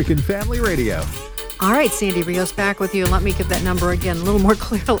on American Family Radio. All right, Sandy Rios back with you. Let me give that number again a little more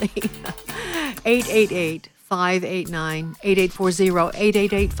clearly.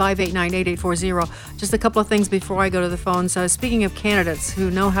 888-589-8840, 888-589-8840. Just a couple of things before I go to the phone. So speaking of candidates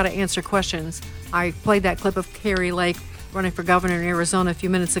who know how to answer questions, I played that clip of Kari Lake running for governor in Arizona a few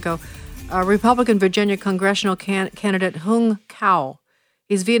minutes ago. Republican Virginia congressional candidate Hung Cao.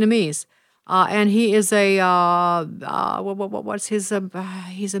 He's Vietnamese, and he is he's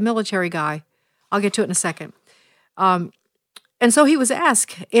a military guy. I'll get to it in a second. And so he was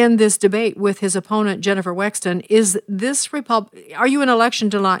asked in this debate with his opponent, Jennifer Wexton, are you an election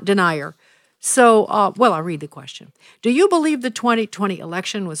denier? So, I'll read the question. Do you believe the 2020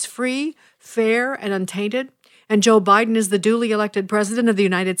 election was free, fair, and untainted? And Joe Biden is the duly elected president of the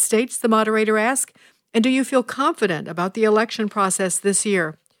United States, the moderator asked. And do you feel confident about the election process this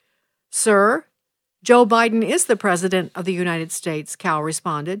year? Sir, Joe Biden is the president of the United States, Cal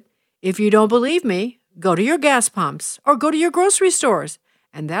responded. If you don't believe me, go to your gas pumps or go to your grocery stores,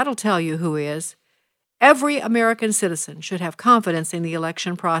 and that'll tell you who is. Every American citizen should have confidence in the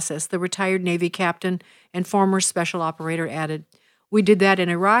election process, the retired Navy captain and former special operator added. We did that in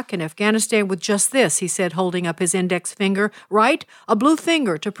Iraq and Afghanistan with just this, he said, holding up his index finger, right? A blue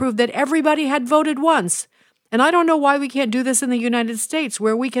finger to prove that everybody had voted once. And I don't know why we can't do this in the United States,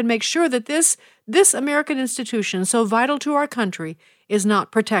 where we can make sure that this American institution, so vital to our country, is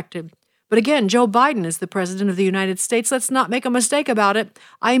not protected. But again, Joe Biden is the president of the United States. Let's not make a mistake about it.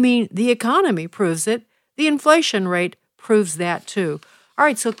 I mean, the economy proves it. The inflation rate proves that too. All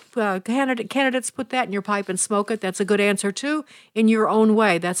right, so candidates, put that in your pipe and smoke it. That's a good answer too, in your own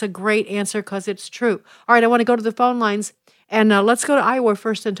way. That's a great answer because it's true. All right, I want to go to the phone lines, and let's go to Iowa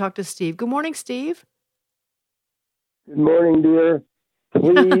first and talk to Steve. Good morning, Steve. Good morning, dear.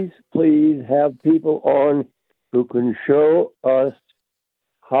 Please have people on who can show us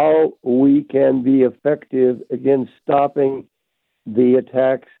how we can be effective against stopping the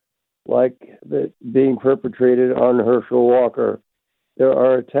attacks like being perpetrated on Herschel Walker. There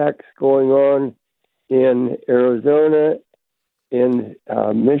are attacks going on in Arizona, in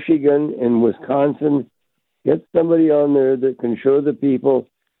Michigan, in Wisconsin. Get somebody on there that can show the people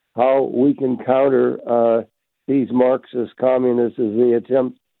how we can counter these Marxist communists as they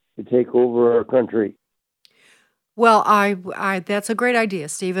attempt to take over our country. Well, I that's a great idea,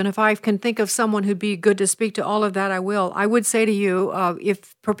 Stephen. If I can think of someone who'd be good to speak to all of that, I will. I would say to you,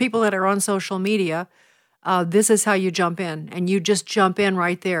 if for people that are on social media, this is how you jump in, and you just jump in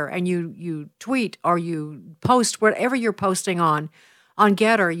right there, and you tweet or you post whatever you're posting on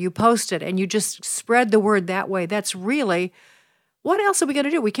Getter, you post it, and you just spread the word that way. That's really, what else are we going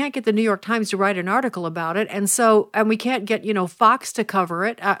to do? We can't get the New York Times to write an article about it, and we can't get Fox to cover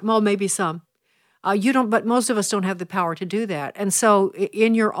it. Well, maybe some. But most of us don't have the power to do that. And so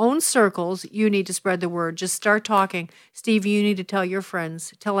in your own circles, you need to spread the word. Just start talking. Steve, you need to tell your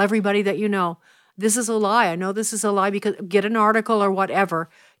friends, tell everybody that you know, this is a lie. I know this is a lie, because get an article or whatever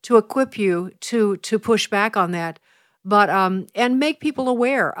to equip you to push back on that. But and make people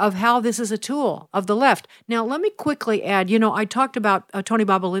aware of how this is a tool of the left. Now, let me quickly add, I talked about Tony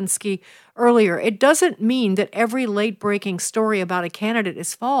Bobulinski earlier. It doesn't mean that every late-breaking story about a candidate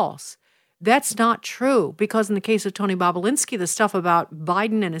is false. That's not true, because in the case of Tony Bobulinski, the stuff about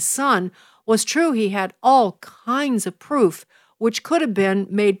Biden and his son was true. He had all kinds of proof, which could have been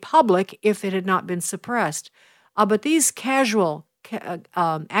made public if it had not been suppressed. But these casual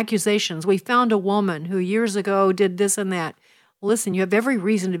accusations, we found a woman who years ago did this and that. Listen, you have every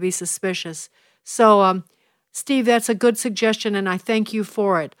reason to be suspicious. So, Steve, that's a good suggestion, and I thank you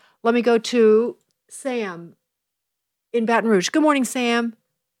for it. Let me go to Sam in Baton Rouge. Good morning, Sam.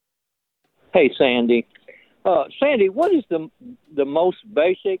 Hey, Sandy. Sandy, what is the most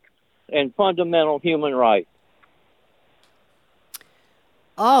basic and fundamental human right?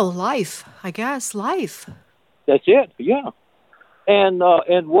 Oh, life, I guess, life. That's it, yeah. And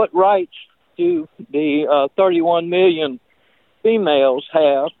what rights do the 31 million females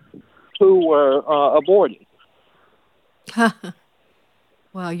have who were aborted?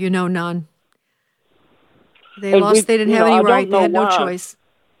 Well, none. They didn't have any right. They had no choice.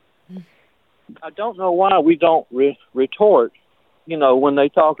 I don't know why we don't retort, when they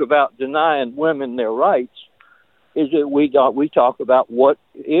talk about denying women their rights, is that we talk about what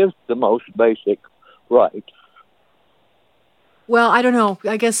is the most basic right. Well, I don't know.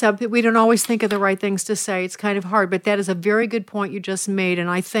 I guess we don't always think of the right things to say. It's kind of hard, but that is a very good point you just made, and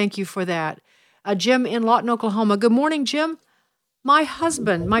I thank you for that. Jim in Lawton, Oklahoma. Good morning, Jim. My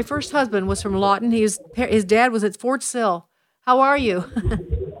first husband was from Lawton. His dad was at Fort Sill. How are you?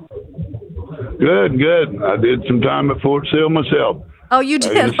 Good. I did some time at Fort Sill myself. Oh, you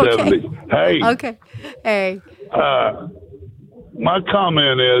did? In the 70s. Hey. Okay. Hey. My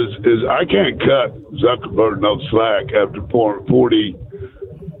comment is I can't cut Zuckerberg no slack after pouring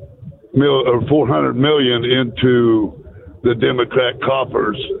 $400 million into the Democrat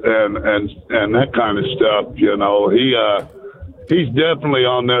coffers and that kind of stuff. He's definitely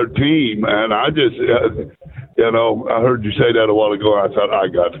on their team, and I just. I heard you say that a while ago. I thought I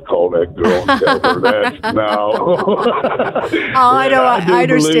got to call that girl and tell her that now. I know. I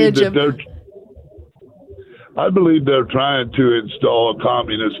understand, Jim. I believe they're trying to install a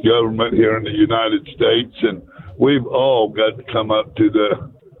communist government here in the United States, and we've all got to come up to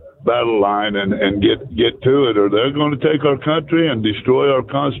the battle line and get to it, or they're going to take our country and destroy our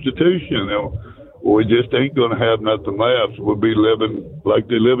Constitution. We just ain't going to have nothing left. We'll be living like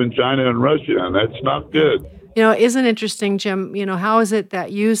they live in China and Russia, and that's not good. Isn't interesting, Jim? How is it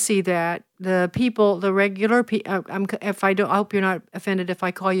that you see that the people, the regular people? I hope you're not offended if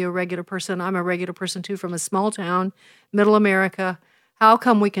I call you a regular person. I'm a regular person too, from a small town, middle America. How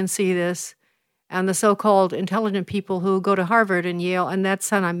come we can see this? And the so-called intelligent people who go to Harvard and Yale, and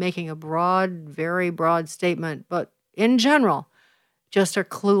I'm making a broad, very broad statement, but in general, just are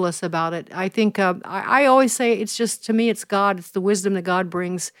clueless about it. I think I always say it's just, to me, it's God. It's the wisdom that God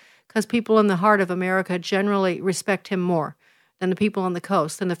brings, because people in the heart of America generally respect him more than the people on the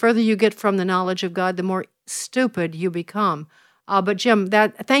coast. And the further you get from the knowledge of God, the more stupid you become. But Jim,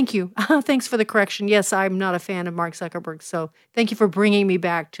 thank you. Thanks for the correction. Yes, I'm not a fan of Mark Zuckerberg, so thank you for bringing me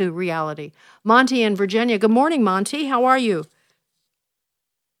back to reality. Monty in Virginia. Good morning, Monty. How are you?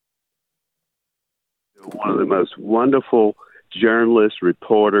 One of the most wonderful journalists,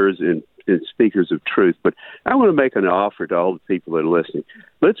 reporters, and speakers of truth. But I want to make an offer to all the people that are listening.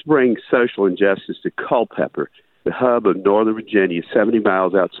 Let's bring social injustice to Culpeper, the hub of Northern Virginia, 70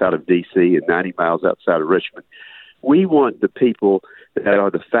 miles outside of D.C. and 90 miles outside of Richmond. We want the people that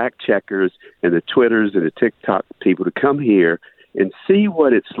are the fact checkers and the Twitters and the TikTok people to come here and see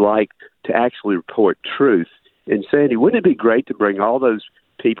what it's like to actually report truth. And Sandy, wouldn't it be great to bring all those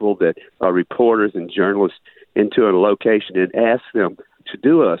people that are reporters and journalists into a location and ask them to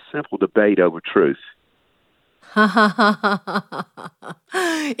do a simple debate over truth?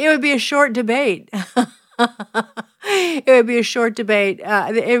 It would be a short debate. It would be a short debate.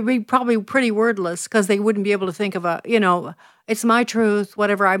 It would be probably pretty wordless, because they wouldn't be able to think of it's my truth,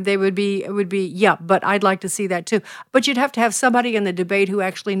 whatever. It would be, yeah, but I'd like to see that too. But you'd have to have somebody in the debate who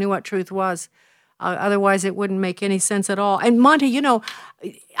actually knew what truth was. Otherwise, it wouldn't make any sense at all. And Monty, I don't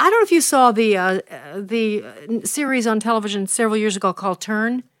know if you saw the series on television several years ago called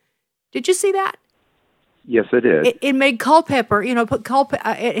Turn. Did you see that? Yes, it is. It made Culpeper,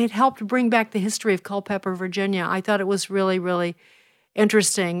 it helped bring back the history of Culpeper, Virginia. I thought it was really, really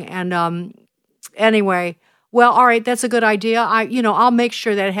interesting. And anyway, well, all right, that's a good idea. I'll make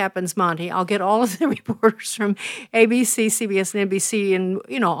sure that happens, Monty. I'll get all of the reporters from ABC, CBS, and NBC,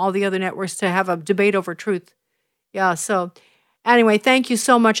 and all the other networks to have a debate over truth. Yeah. So, anyway, thank you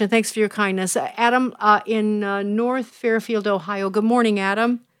so much, and thanks for your kindness, Adam in North Fairfield, Ohio. Good morning,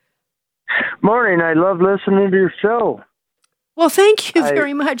 Adam. Morning. I love listening to your show. Well, thank you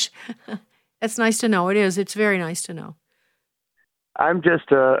very much. That's nice to know. It is. It's very nice to know. I'm just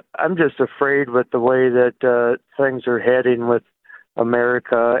afraid with the way that things are heading with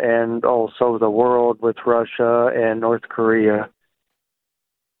America and also the world with Russia and North Korea.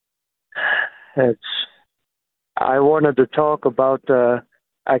 I wanted to talk about.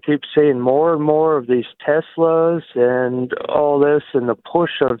 I keep seeing more and more of these Teslas and all this, and the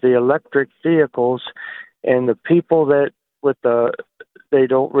push of the electric vehicles, and the people that they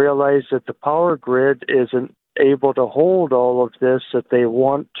don't realize that the power grid isn't able to hold all of this that they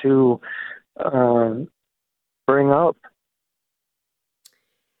want to bring up.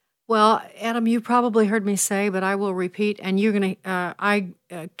 Well, Adam, you probably heard me say, but I will repeat, and you're going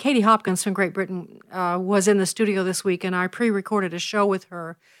to, Katie Hopkins from Great Britain was in the studio this week, and I pre-recorded a show with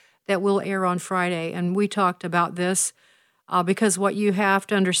her that will air on Friday, and we talked about this because what you have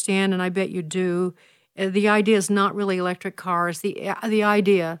to understand, and I bet you do, the idea is not really electric cars. The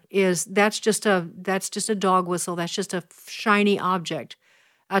idea is that's just a dog whistle. That's just a shiny object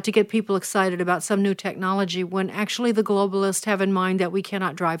to get people excited about some new technology, when actually the globalists have in mind that we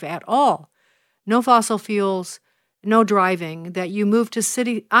cannot drive at all. No fossil fuels, no driving, that you move to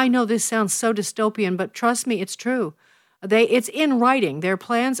city. I know this sounds so dystopian, but trust me, it's true. It's in writing. Their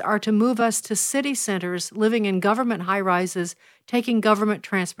plans are to move us to city centers, living in government high-rises, taking government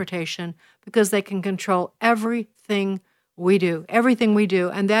transportation, because they can control everything we do,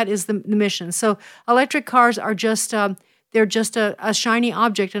 and that is the mission. So electric cars are just... they're just a shiny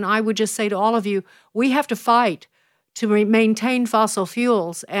object, and I would just say to all of you, we have to fight to maintain fossil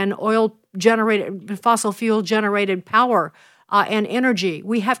fuels and fossil fuel-generated power and energy.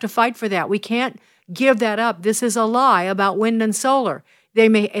 We have to fight for that. We can't give that up. This is a lie about wind and solar.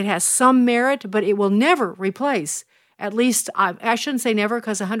 It has some merit, but it will never replace, at least, I shouldn't say never,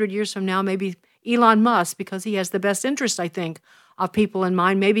 because 100 years from now, maybe Elon Musk, because he has the best interest, I think, of people in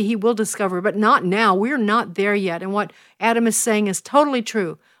mind. Maybe he will discover, but not now. We're not there yet. And what Adam is saying is totally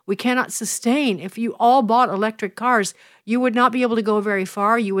true. We cannot sustain. If you all bought electric cars, you would not be able to go very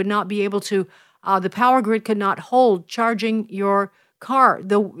far. You would not be able to The power grid could not hold charging your car.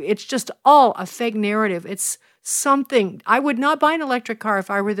 It's just all a fake narrative. It's something. I would not buy an electric car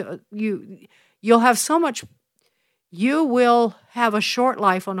if I were you. You'll have so much. You will have a short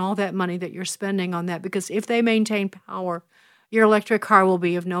life on all that money that you're spending on that, because if they maintain power, your electric car will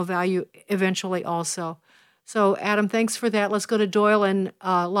be of no value eventually also. So, Adam, thanks for that. Let's go to Doyle in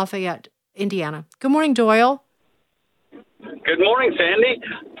Lafayette, Indiana. Good morning, Doyle. Good morning, Sandy.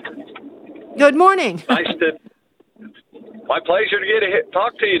 Good morning. My pleasure to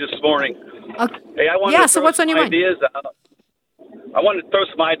talk to you this morning. Hey, I wanted to so throw what's on some your mind? ideas. I wanted to throw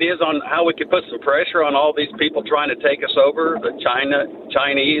some ideas on how we could put some pressure on all these people trying to take us over, the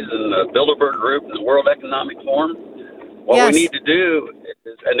Chinese and the Bilderberg Group and the World Economic Forum. What we need to do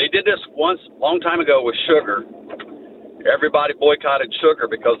is, and they did this once a long time ago with sugar. Everybody boycotted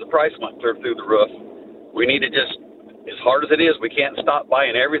sugar because the price went through the roof. We need to just, as hard as it is, we can't stop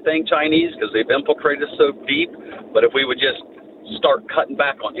buying everything Chinese because they've infiltrated us so deep. But if we would just start cutting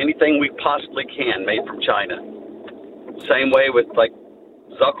back on anything we possibly can made from China. Same way with like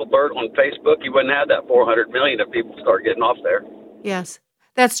Zuckerberg on Facebook, you wouldn't have that 400 million if people start getting off there. Yes,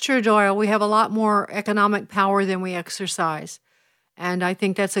 that's true, Doyle. We have a lot more economic power than we exercise. And I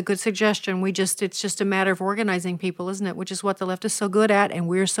think that's a good suggestion. It's just a matter of organizing people, isn't it? Which is what the left is so good at and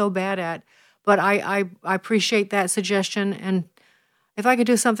we're so bad at. But I appreciate that suggestion. And if I could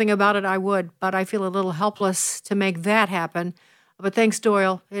do something about it, I would. But I feel a little helpless to make that happen. But thanks,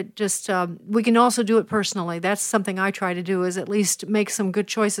 Doyle. It just we can also do it personally. That's something I try to do, is at least make some good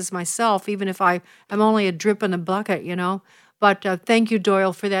choices myself, even if I'm only a drip in the bucket, you know. But thank you,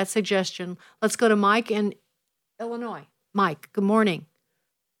 Doyle, for that suggestion. Let's go to Mike in Illinois. Mike, good morning.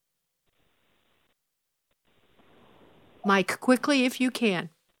 Mike, quickly if you can.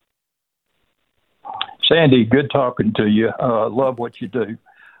 Sandy, good talking to you. Love what you do.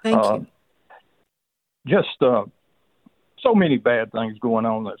 Thank you. Just so many bad things going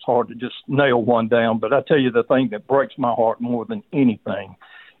on that it's hard to just nail one down. But I tell you, the thing that breaks my heart more than anything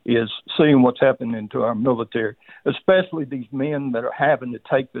is seeing what's happening to our military, especially these men that are having to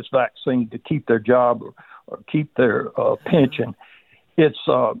take this vaccine to keep their job or keep their pension. It's,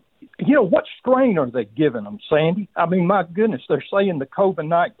 what strain are they giving them, Sandy? I mean, my goodness, they're saying the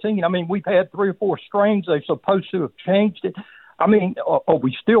COVID-19. I mean, we've had 3 or 4 strains. They're supposed to have changed it. I mean, are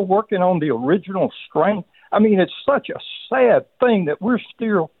we still working on the original strain? I mean, it's such a sad thing that we're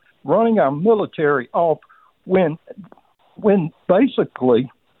still running our military off when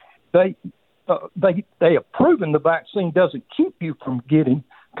basically they have proven the vaccine doesn't keep you from getting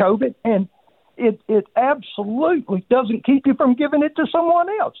COVID, and it absolutely doesn't keep you from giving it to someone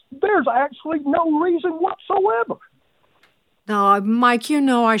else. There's actually no reason whatsoever. No, Mike, you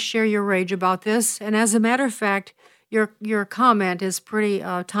know I share your rage about this, and as a matter of fact, your comment is pretty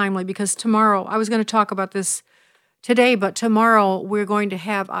timely, because tomorrow, I was going to talk about this today, but tomorrow we're going to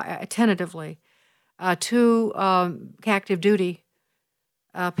have, tentatively, 2 active duty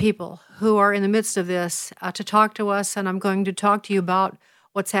people who are in the midst of this to talk to us, and I'm going to talk to you about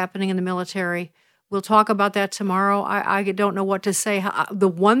what's happening in the military. We'll talk about that tomorrow. I don't know what to say. The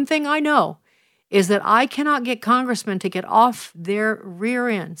one thing I know is that I cannot get congressmen to get off their rear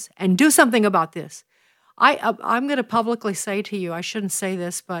ends and do something about this. I'm going to publicly say to you, I shouldn't say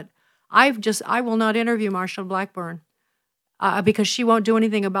this, but I will not interview Marsha Blackburn because she won't do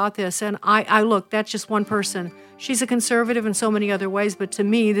anything about this. And I look, that's just one person. She's a conservative in so many other ways, but to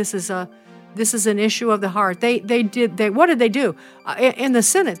me, this is an issue of the heart. What did they do? In the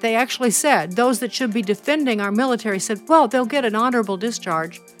Senate, they actually said those that should be defending our military said, well, they'll get an honorable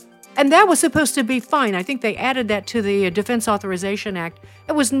discharge. And that was supposed to be fine. I think they added that to the Defense Authorization Act.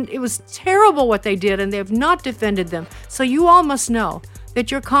 It was terrible what they did, and they have not defended them. So you all must know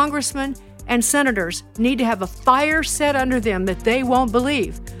that your congressmen and senators need to have a fire set under them that they won't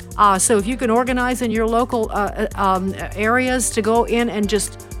believe. So if you can organize in your local areas to go in and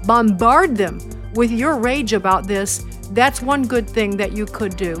just bombard them with your rage about this, that's one good thing that you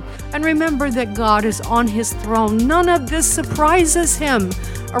could do. And remember that God is on his throne. None of this surprises him.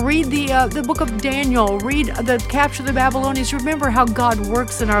 Read the book of Daniel. Read the Capture the Babylonians. Remember how God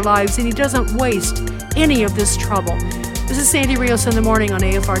works in our lives, and he doesn't waste any of this trouble. This is Sandy Rios in the morning on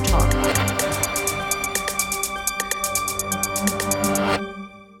AFR Talk.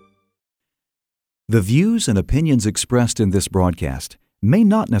 The views and opinions expressed in this broadcast may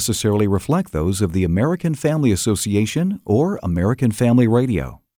not necessarily reflect those of the American Family Association or American Family Radio.